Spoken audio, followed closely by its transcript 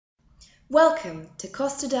Welcome to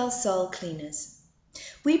Costa del Sol Cleaners.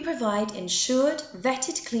 We provide insured,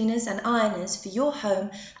 vetted cleaners and ironers for your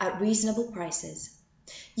home at reasonable prices.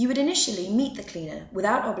 You would initially meet the cleaner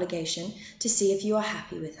without obligation to see if you are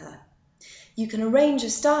happy with her. You can arrange a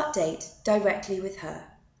start date directly with her.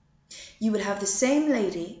 You would have the same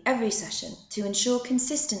lady every session to ensure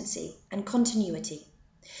consistency and continuity.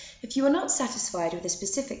 If you are not satisfied with a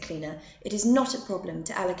specific cleaner, it is not a problem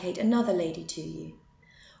to allocate another lady to you.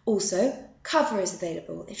 Also, cover is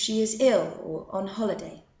available if she is ill or on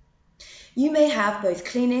holiday. You may have both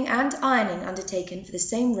cleaning and ironing undertaken for the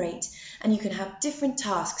same rate, and you can have different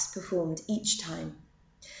tasks performed each time.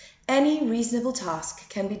 Any reasonable task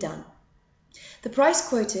can be done. The price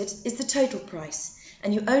quoted is the total price,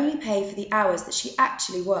 and you only pay for the hours that she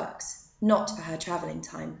actually works, not for her travelling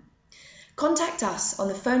time. Contact us on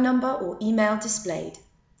the phone number or email displayed.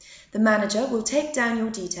 The manager will take down your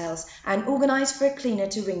details and organise for a cleaner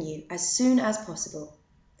to ring you as soon as possible.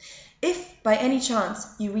 If by any chance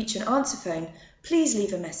you reach an answer phone, please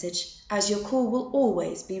leave a message, as your call will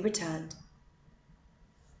always be returned.